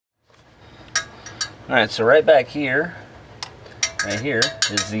Alright, so right back here, right here,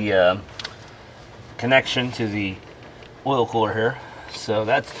 is the connection to the oil cooler here. So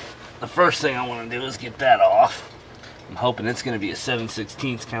that's the first thing I want to do is get that off. I'm hoping it's going to be a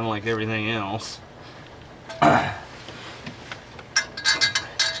 7/16, kind of like everything else.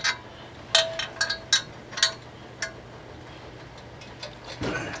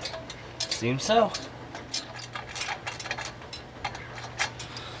 Seems so.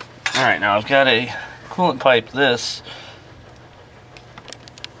 Alright, now I've got a coolant pipe, this,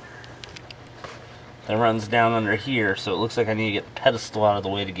 that runs down under here, so it looks like I need to get the pedestal out of the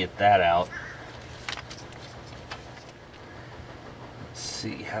way to get that out. Let's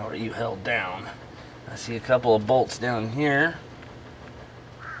see, how are you held down? I see a couple of bolts down here.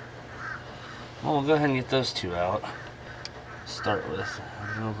 Well, we'll go ahead and get those two out. Start with.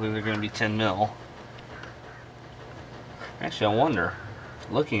 Hopefully they're going to be 10 mil. Actually, I wonder,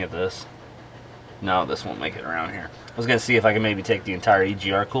 looking at this, no, this won't make it around here. I was going to see if I can maybe take the entire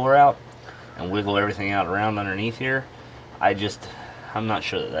EGR cooler out and wiggle everything out around underneath here. I'm not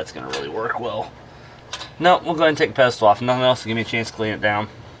sure that that's going to really work well. No, we'll go ahead and take the pedestal off. Nothing else to give me a chance to clean it down.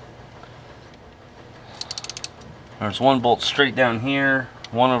 There's one bolt straight down here,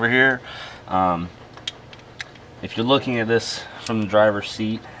 one over here. If you're looking at this from the driver's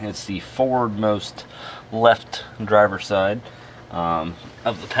seat, it's the forwardmost left driver's side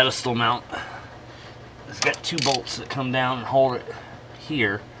of the pedestal mount. It's got two bolts that come down and hold it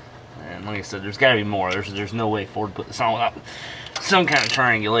here. And like I said, there's got to be more. There's no way Ford put this on without some kind of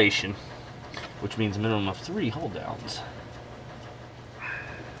triangulation, which means a minimum of 3 hold downs.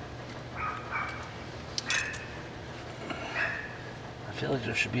 I feel like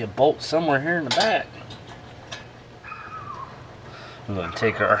there should be a bolt somewhere here in the back. I'm going to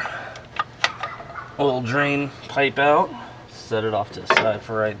take our oil drain pipe out, set it off to the side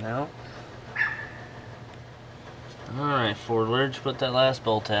for right now. Alright, Ford, where'd you put that last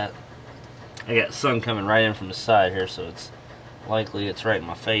bolt at? I got sun coming right in from the side here, so it's likely it's right in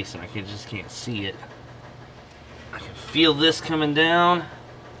my face and I just can't see it. I can feel this coming down.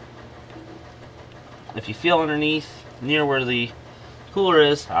 If you feel underneath, near where the cooler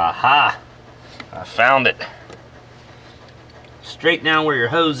is, aha! I found it. Straight down where your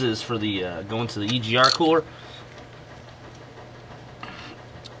hose is for the going to the EGR cooler.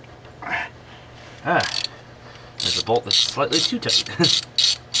 There's a bolt that's slightly too tight.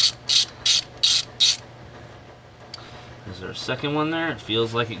 Is there a second one there? It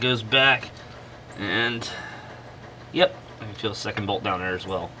feels like it goes back. And, yep, I can feel a second bolt down there as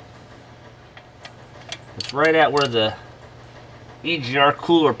well. It's right at where the EGR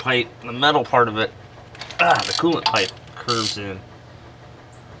cooler pipe, the metal part of it, the coolant pipe curves in.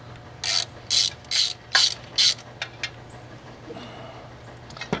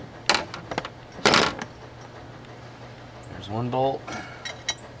 There's one bolt.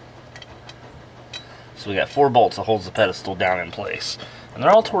 So we got 4 bolts that holds the pedestal down in place. And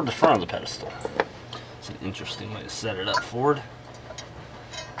they're all toward the front of the pedestal. It's an interesting way to set it up forward.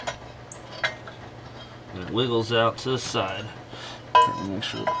 And it wiggles out to the side. Make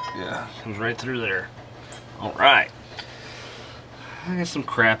sure, yeah, comes right through there. Alright. I got some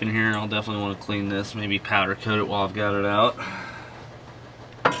crap in here. I'll definitely want to clean this. Maybe powder coat it while I've got it out.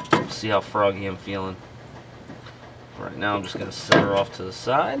 See how froggy I'm feeling. Right now I'm just going to set her off to the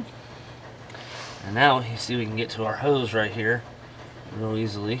side. And now you see we can get to our hose right here real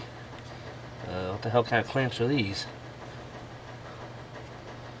easily. What the hell kind of clamps are these?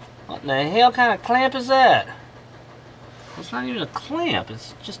 What in the hell kind of clamp is that? It's not even a clamp,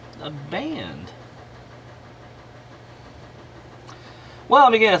 it's just a band. Well,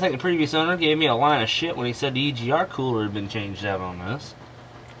 I'm beginning to think the previous owner gave me a line of shit when he said the EGR cooler had been changed out on this.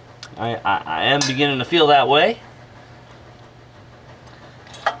 I am beginning to feel that way.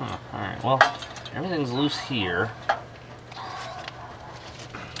 Alright, well, everything's loose here.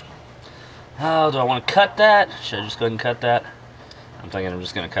 Oh, do I want to cut that? Should I just go ahead and cut that? I'm thinking I'm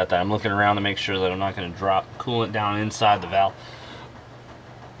just going to cut that. I'm looking around to make sure that I'm not going to drop coolant down inside the valve.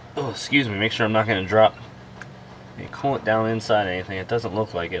 Oh, excuse me. Make sure I'm not going to drop any coolant down inside anything. It doesn't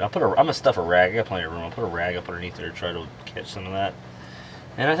look like it. I'm going to stuff a rag. I got plenty of room. I'll put a rag up underneath there to try to catch some of that.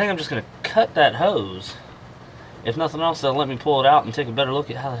 And I think I'm just going to cut that hose. If nothing else, that'll let me pull it out and take a better look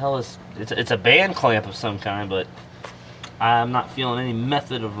at how the hell it's a band clamp of some kind, but I'm not feeling any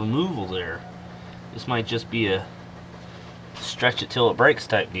method of removal there. This might just be a stretch it till it breaks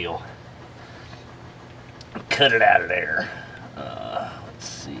type deal. Cut it out of there. Let's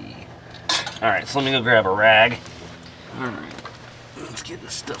see. Alright, so let me go grab a rag. Alright, let's get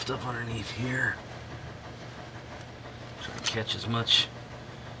this stuffed up underneath here. Try to catch as much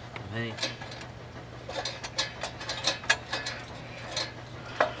of anything.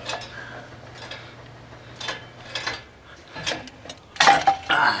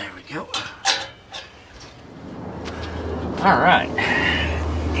 Alright,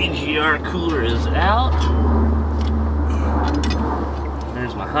 EGR cooler is out.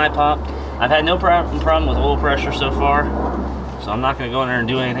 There's my high pop. I've had no problem with oil pressure so far, so I'm not going to go in there and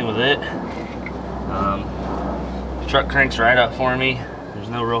do anything with it. The truck cranks right up for me. There's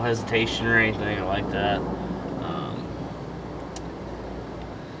no real hesitation or anything like that.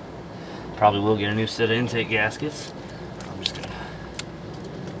 Probably will get a new set of intake gaskets. I'm just going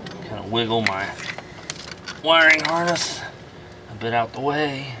to kind of wiggle my wiring harness a bit out the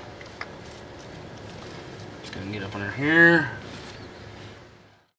way. Just going to get up under here.